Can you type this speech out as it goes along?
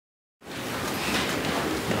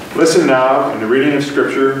Listen now in the reading of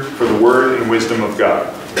Scripture for the word and wisdom of God.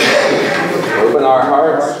 Open our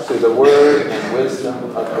hearts to the word and wisdom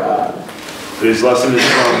of God. Today's lesson is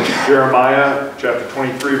from Jeremiah chapter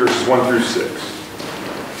 23, verses 1 through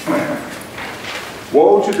 6.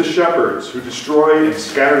 Woe to the shepherds who destroy and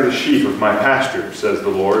scatter the sheep of my pasture, says the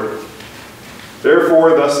Lord. Therefore,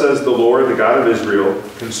 thus says the Lord, the God of Israel,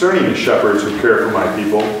 concerning the shepherds who care for my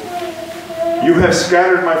people, you have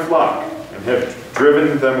scattered my flock and have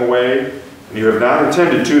driven them away, and you have not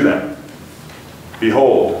attended to them.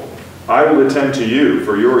 Behold, I will attend to you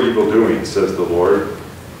for your evil doing, says the Lord.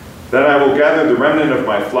 Then I will gather the remnant of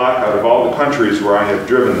my flock out of all the countries where I have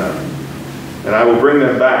driven them, and I will bring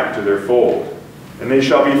them back to their fold, and they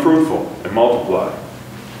shall be fruitful and multiply.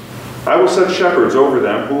 I will set shepherds over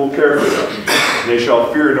them who will care for them, and they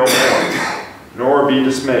shall fear no more, nor be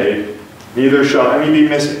dismayed, neither shall any be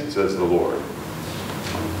missing, says the Lord.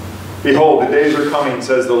 Behold, the days are coming,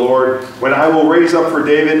 says the Lord, when I will raise up for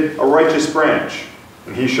David a righteous branch,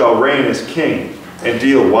 and he shall reign as king and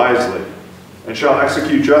deal wisely, and shall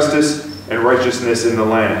execute justice and righteousness in the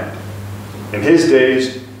land. In his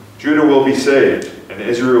days Judah will be saved, and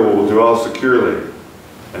Israel will dwell securely.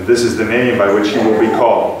 And this is the name by which he will be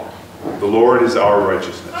called. The Lord is our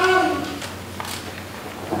righteousness.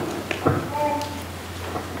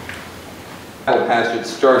 The passage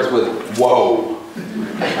starts with, woe.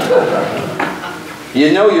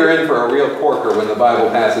 You know you're in for a real corker when the Bible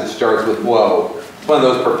passage starts with woe. It's one of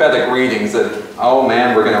those prophetic readings that, oh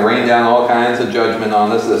man, we're going to rain down all kinds of judgment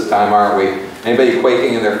on us this time, aren't we? Anybody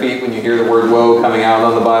quaking in their feet when you hear the word woe coming out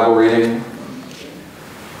on the Bible reading?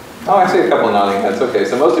 Oh, I see a couple of nodding heads. Okay,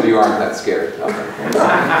 so most of you aren't that scared. Okay.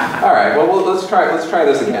 All right, well, let's try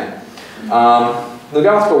this again. The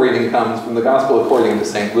gospel reading comes from the Gospel according to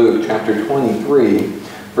St. Luke, chapter 23,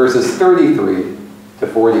 verses 33 to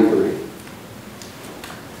 43.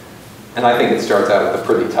 And I think it starts out with a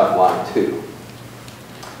pretty tough line, too.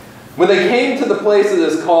 When they came to the place that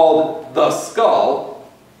is called the Skull,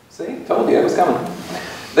 see, told you it was coming.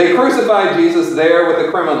 They crucified Jesus there with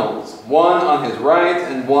the criminals, one on his right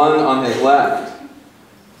and one on his left.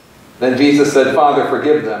 Then Jesus said, Father,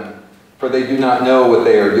 forgive them, for they do not know what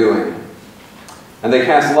they are doing. And they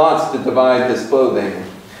cast lots to divide his clothing.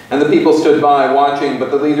 And the people stood by watching,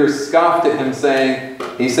 but the leaders scoffed at him, saying,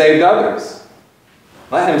 He saved others.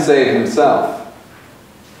 Let him save himself,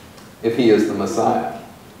 if he is the Messiah.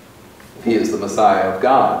 If he is the Messiah of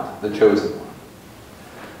God, the chosen one.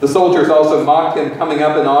 The soldiers also mocked him, coming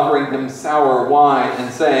up and offering him sour wine,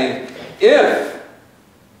 and saying, If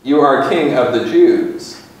you are king of the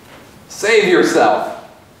Jews, save yourself.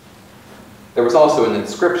 There was also an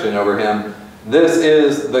inscription over him, This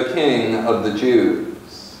is the King of the Jews.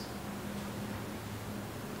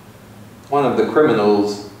 One of the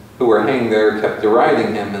criminals who were hanged there kept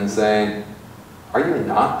deriding him and saying, Are you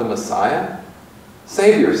not the Messiah?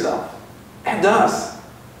 Save yourself and us.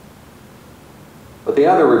 But the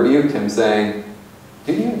other rebuked him, saying,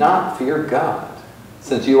 Do you not fear God,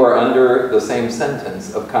 since you are under the same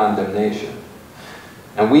sentence of condemnation?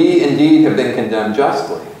 And we indeed have been condemned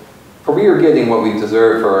justly, for we are getting what we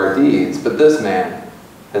deserve for our deeds, but this man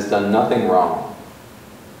has done nothing wrong.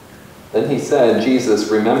 Then he said, Jesus,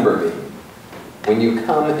 remember me when you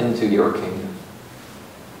come into your kingdom.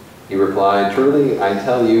 He replied, Truly, I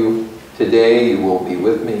tell you, today you will be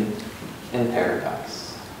with me in paradise.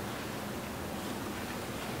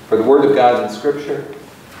 For the word of God in Scripture,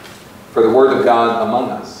 for the word of God among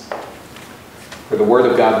us, for the word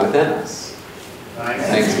of God within us,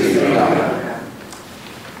 thanks be to God.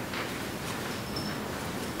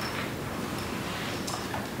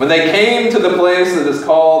 When they came to the place that is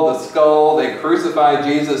called the Skull, they crucified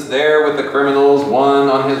Jesus there with the criminals, one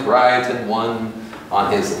on his right and one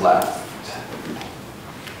on his left.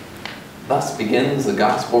 Thus begins the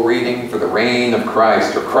gospel reading for the reign of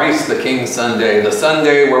Christ, or Christ the King Sunday, the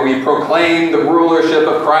Sunday where we proclaim the rulership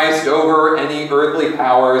of Christ over any earthly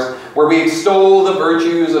powers, where we extol the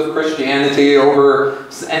virtues of Christianity over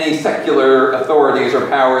any secular authorities or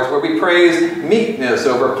powers, where we praise meekness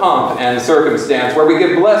over pomp and circumstance, where we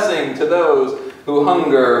give blessing to those who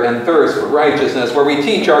hunger and thirst for righteousness, where we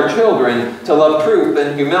teach our children to love truth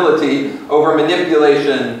and humility over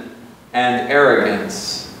manipulation and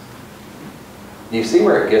arrogance. Do you see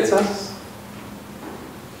where it gets us?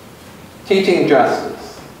 Teaching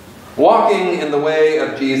justice, walking in the way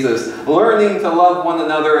of Jesus, learning to love one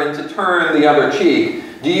another and to turn the other cheek.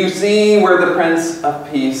 Do you see where the Prince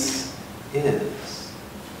of Peace is?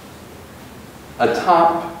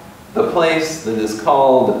 Atop the place that is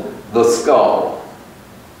called the Skull,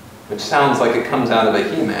 which sounds like it comes out of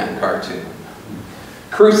a He-Man cartoon.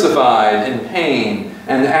 Crucified in pain,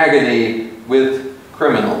 and agony with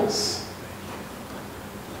criminals.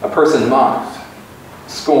 A person mocked,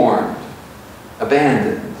 scorned,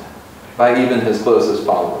 abandoned by even his closest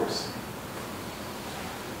followers.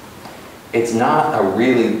 It's not a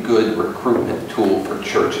really good recruitment tool for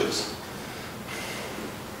churches.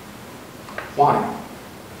 Why?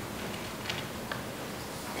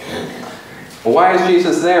 Well, why is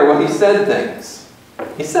Jesus there? Well, he said things.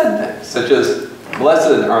 He said things such as,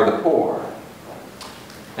 "Blessed are the poor."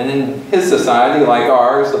 And in his society, like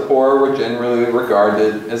ours, the poor were generally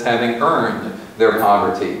regarded as having earned their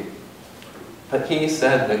poverty. But he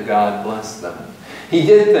said that God blessed them. He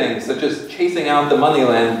did things such as chasing out the money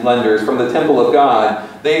lenders from the temple of God.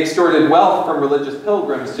 They extorted wealth from religious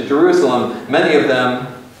pilgrims to Jerusalem, many of them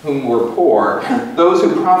whom were poor. Those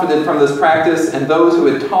who profited from this practice and those who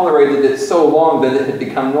had tolerated it so long that it had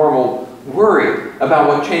become normal worried about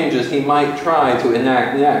what changes he might try to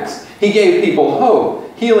enact next. He gave people hope,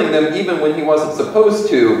 healing them even when he wasn't supposed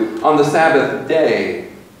to on the Sabbath day.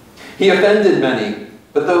 He offended many,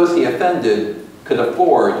 but those he offended could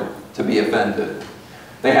afford to be offended.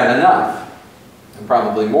 They had enough, and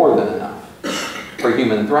probably more than enough, for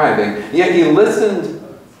human thriving. Yet he listened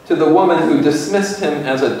to the woman who dismissed him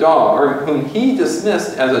as a dog, or whom he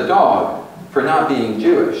dismissed as a dog for not being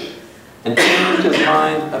Jewish, and changed his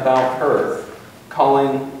mind about her,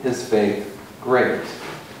 calling his faith great.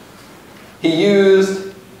 He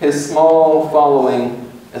used his small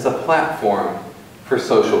following as a platform for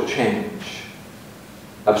social change,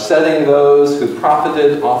 upsetting those who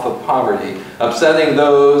profited off of poverty, upsetting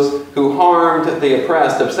those who harmed the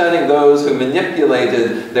oppressed, upsetting those who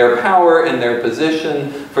manipulated their power and their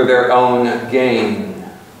position for their own gain.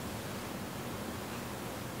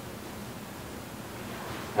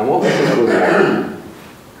 And what was his reward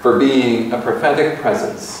for being a prophetic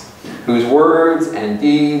presence whose words and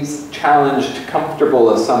deeds challenged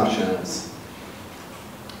comfortable assumptions?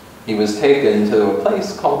 He was taken to a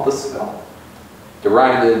place called the Skull,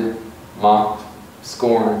 derided, mocked,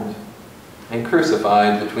 scorned, and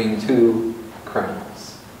crucified between two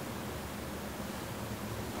criminals.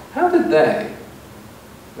 How did they,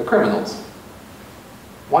 the criminals,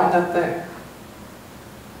 wind up there?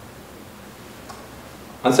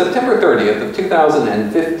 On September 30th of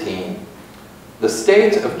 2015, the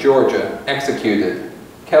state of Georgia executed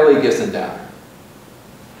Kelly Gissendaner.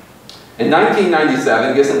 In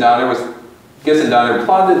 1997, Gissendaner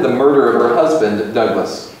plotted the murder of her husband,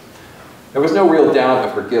 Douglas. There was no real doubt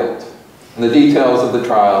of her guilt, and the details of the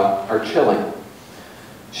trial are chilling.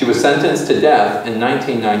 She was sentenced to death in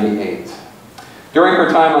 1998. During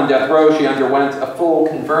her time on death row, she underwent a full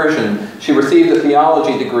conversion. She received a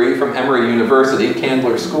theology degree from Emory University,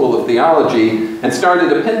 Candler School of Theology, and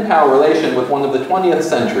started a pen pal relation with one of the 20th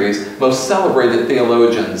century's most celebrated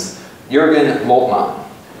theologians, Jürgen Moltmann,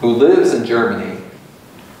 who lives in Germany.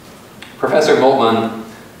 Professor Moltmann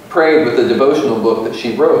prayed with the devotional book that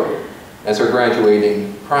she wrote as her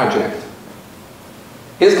graduating project.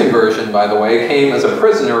 His conversion, by the way, came as a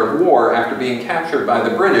prisoner of war after being captured by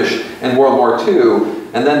the British in World War II,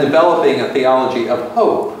 and then developing a theology of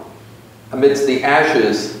hope amidst the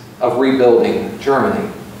ashes of rebuilding Germany.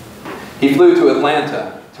 He flew to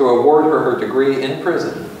Atlanta to award her degree in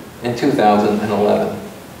prison in 2011.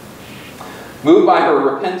 Moved by her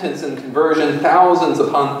repentance and conversion, thousands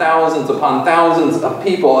upon thousands upon thousands of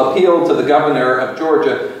people appealed to the governor of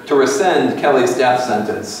Georgia to rescind Kelly's death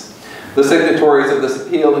sentence. The signatories of this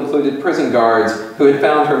appeal included prison guards who had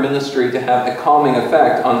found her ministry to have a calming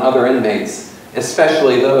effect on other inmates,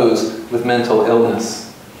 especially those with mental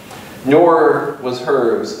illness. Nor was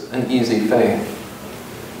hers an easy faith.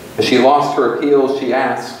 As she lost her appeal, she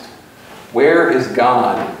asked, "Where is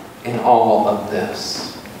God in all of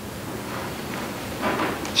this?"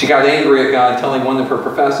 She got angry at God, telling one of her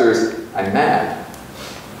professors, "I'm mad.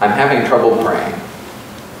 I'm having trouble praying."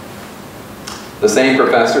 The same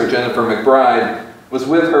professor, Jennifer McBride, was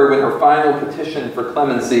with her when her final petition for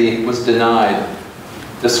clemency was denied,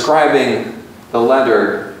 describing the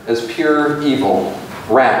letter as pure evil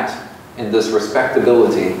wrapped in this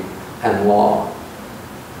respectability and law.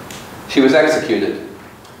 She was executed,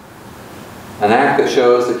 an act that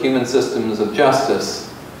shows that human systems of justice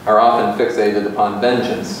are often fixated upon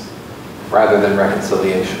vengeance rather than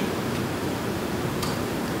reconciliation.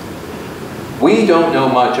 We don't know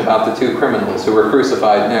much about the two criminals who were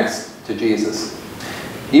crucified next to Jesus.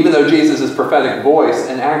 Even though Jesus' prophetic voice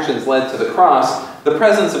and actions led to the cross, the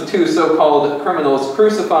presence of two so-called criminals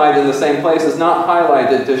crucified in the same place is not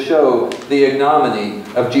highlighted to show the ignominy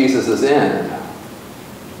of Jesus' end.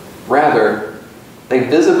 Rather, They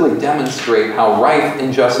visibly demonstrate how rife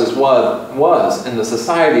injustice was in the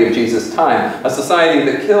society of Jesus' time, a society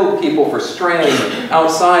that killed people for straying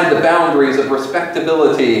outside the boundaries of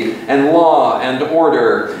respectability and law and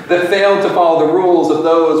order, that failed to follow the rules of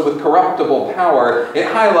those with corruptible power. It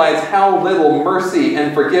highlights how little mercy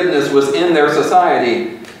and forgiveness was in their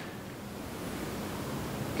society.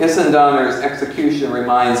 Gisendonner's execution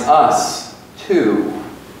reminds us, too,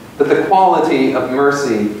 that the quality of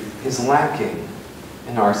mercy is lacking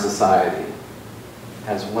in our society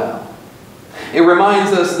as well. It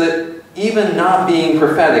reminds us that even not being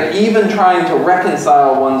prophetic, even trying to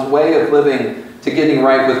reconcile one's way of living to getting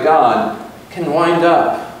right with God, can wind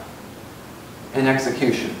up in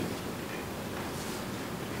execution.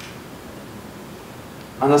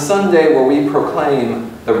 On a Sunday where we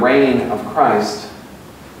proclaim the reign of Christ,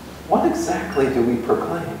 what exactly do we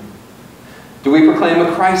proclaim? Do we proclaim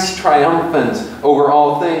a Christ triumphant over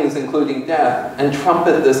all things, including death, and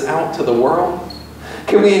trumpet this out to the world?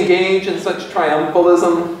 Can we engage in such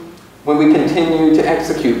triumphalism when we continue to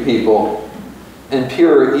execute people in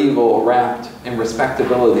pure evil wrapped in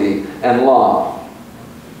respectability and law?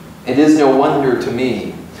 It is no wonder to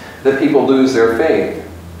me that people lose their faith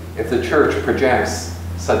if the church projects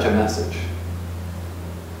such a message.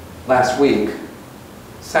 Last week,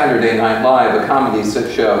 Saturday Night Live, a comedy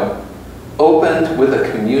show, opened with a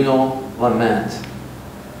communal lament.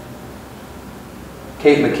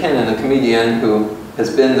 Kate McKinnon, a comedian who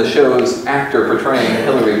has been the show's actor portraying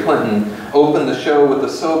Hillary Clinton, opened the show with the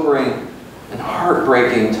sobering and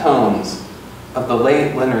heartbreaking tones of the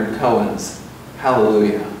late Leonard Cohen's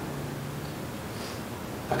Hallelujah.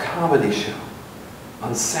 A comedy show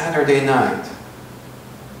on Saturday night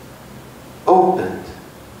opened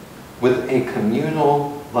with a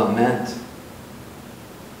communal lament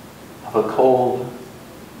of a cold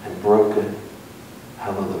and broken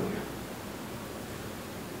hallelujah.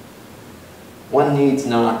 One needs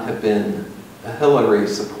not have been a Hillary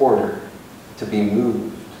supporter to be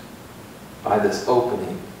moved by this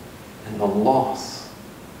opening and the loss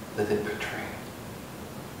that it portrayed.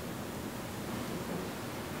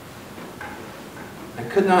 I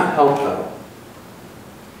could not help, though.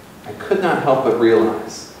 I could not help but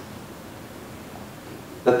realize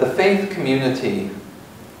that the faith community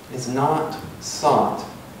is not sought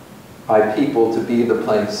by people to be the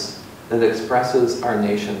place that expresses our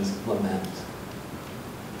nation's lament.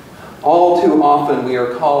 All too often we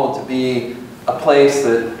are called to be a place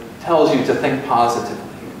that tells you to think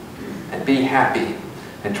positively and be happy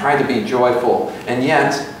and try to be joyful. And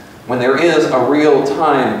yet, when there is a real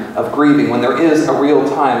time of grieving, when there is a real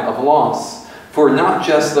time of loss, for not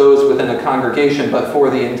just those within a congregation, but for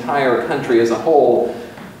the entire country as a whole,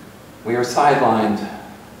 we are sidelined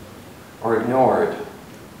or ignored,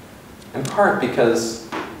 in part because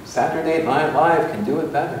Saturday Night Live can do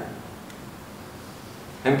it better.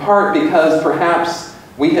 In part because perhaps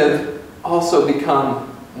we have also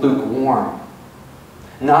become lukewarm,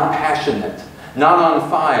 not passionate, not on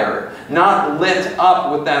fire, not lit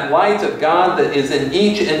up with that light of God that is in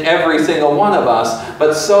each and every single one of us,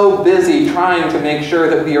 but so busy trying to make sure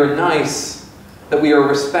that we are nice, that we are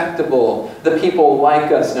respectable, that people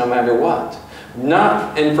like us no matter what.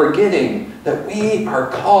 Not in forgetting that we are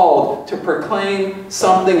called to proclaim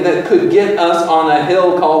something that could get us on a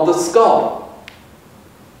hill called the skull.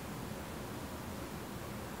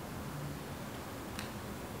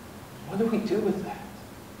 What do we do with that?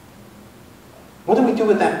 What do we do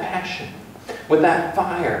with that passion, with that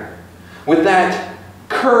fire, with that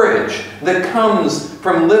courage that comes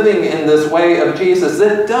from living in this way of Jesus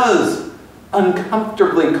that does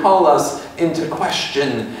uncomfortably call us into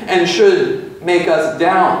question and should make us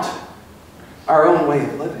doubt our own way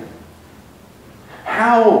of living?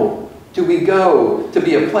 How do we go to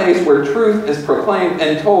be a place where truth is proclaimed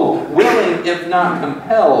and told, willing if not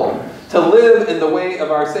compelled to live in the way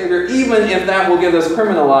of our Savior, even if that will get us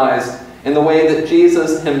criminalized in the way that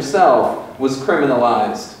Jesus himself was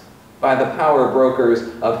criminalized by the power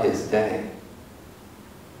brokers of his day?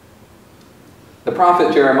 The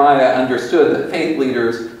prophet Jeremiah understood that faith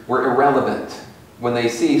leaders were irrelevant when they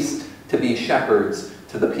ceased to be shepherds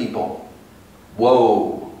to the people.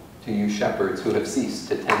 Woe to you shepherds who have ceased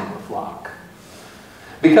to tend the flock.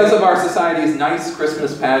 Because of our society's nice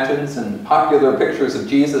Christmas pageants and popular pictures of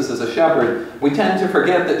Jesus as a shepherd, we tend to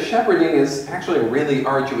forget that shepherding is actually a really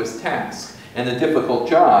arduous task and a difficult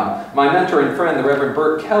job. My mentor and friend, the Reverend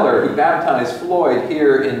Bert Keller, who baptized Floyd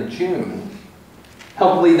here in June,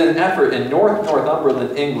 helped lead an effort in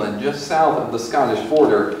Northumberland, England, just south of the Scottish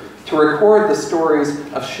border, to record the stories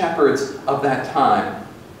of shepherds of that time.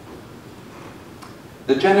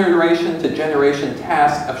 The generation-to-generation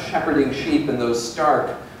task of shepherding sheep in those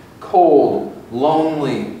stark, cold,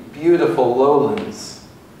 lonely, beautiful lowlands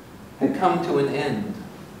had come to an end.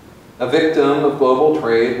 A victim of global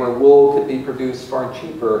trade where wool could be produced far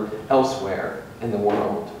cheaper elsewhere in the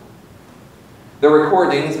world. The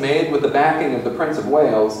recordings made with the backing of the Prince of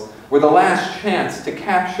Wales were the last chance to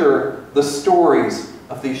capture the stories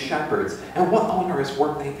of these shepherds and what onerous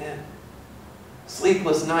work they did.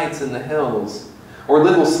 Sleepless nights in the hills, or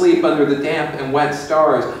little sleep under the damp and wet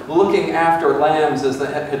stars, looking after lambs as they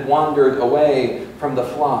had wandered away from the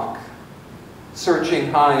flock,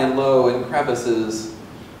 searching high and low in crevices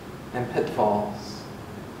and pitfalls,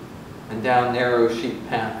 and down narrow sheep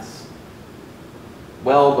paths,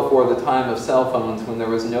 well before the time of cell phones when there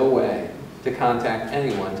was no way to contact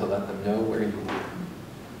anyone to let them know where you were.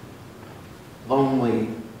 Lonely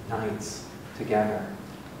nights together.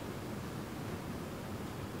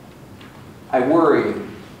 I worry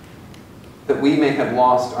that we may have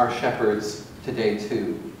lost our shepherds today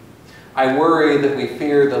too. I worry that we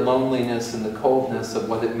fear the loneliness and the coldness of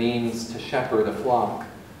what it means to shepherd a flock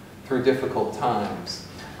through difficult times.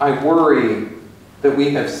 I worry that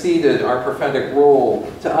we have ceded our prophetic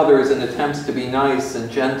role to others in attempts to be nice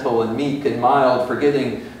and gentle and meek and mild,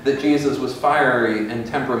 forgetting that Jesus was fiery and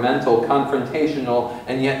temperamental, confrontational,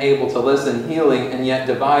 and yet able to listen, healing, and yet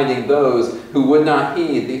dividing those who would not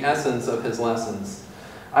heed the essence of his lessons.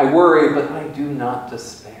 I worry, but I do not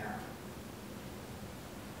despair,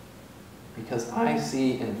 because I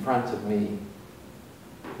see in front of me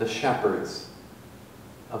the shepherds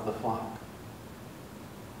of the flock.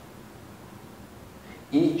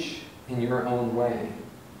 Each, in your own way,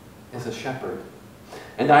 is a shepherd.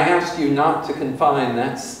 And I ask you not to confine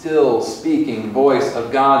that still speaking voice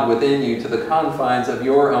of God within you to the confines of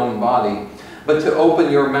your own body, but to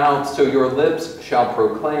open your mouth so your lips shall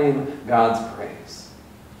proclaim God's praise.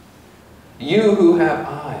 You who have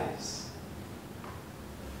eyes,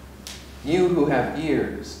 you who have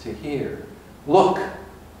ears to hear, look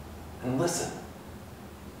and listen,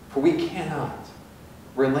 for we cannot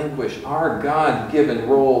relinquish our God-given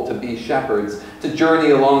role to be shepherds, to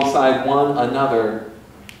journey alongside one another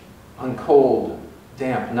on cold,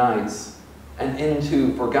 damp nights and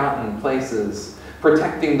into forgotten places,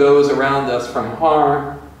 protecting those around us from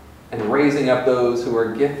harm and raising up those who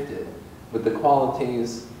are gifted with the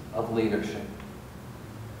qualities of leadership.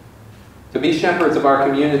 To be shepherds of our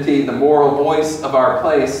community, the moral voice of our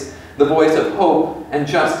place, the voice of hope and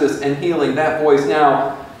justice and healing, that voice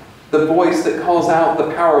now, the voice that calls out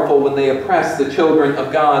the powerful when they oppress the children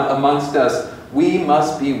of God amongst us, we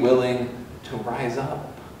must be willing to rise up.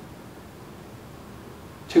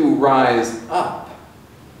 To rise up.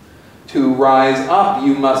 To rise up,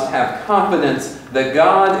 you must have confidence that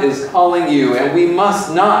God is calling you, and we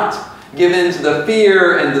must not give in to the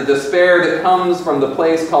fear and the despair that comes from the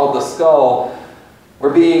place called the skull,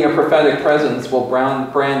 where being a prophetic presence will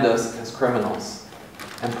brand us as criminals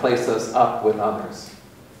and place us up with others.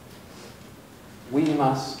 We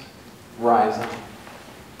must rise up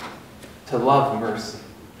to love mercy,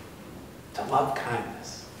 to love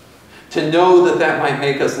kindness, to know that that might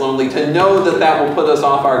make us lonely, to know that that will put us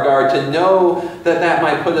off our guard, to know that that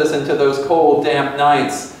might put us into those cold, damp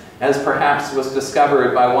nights, as perhaps was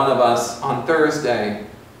discovered by one of us on Thursday,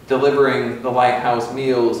 delivering the Lighthouse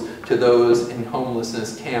meals to those in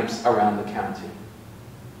homelessness camps around the county.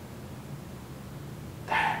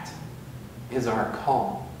 That is our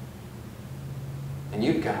call. And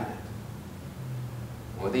you've got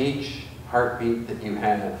it. With each heartbeat that you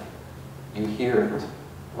have, you hear it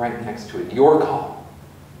right next to it. Your call.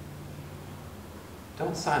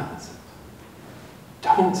 Don't silence it.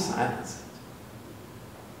 Don't silence it.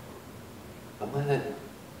 But let it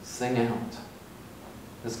sing out,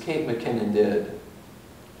 as Kate McKinnon did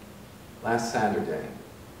last Saturday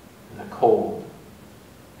in a cold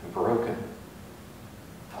and broken,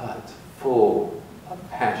 but full of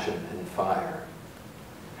passion and fire.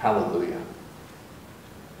 Hallelujah.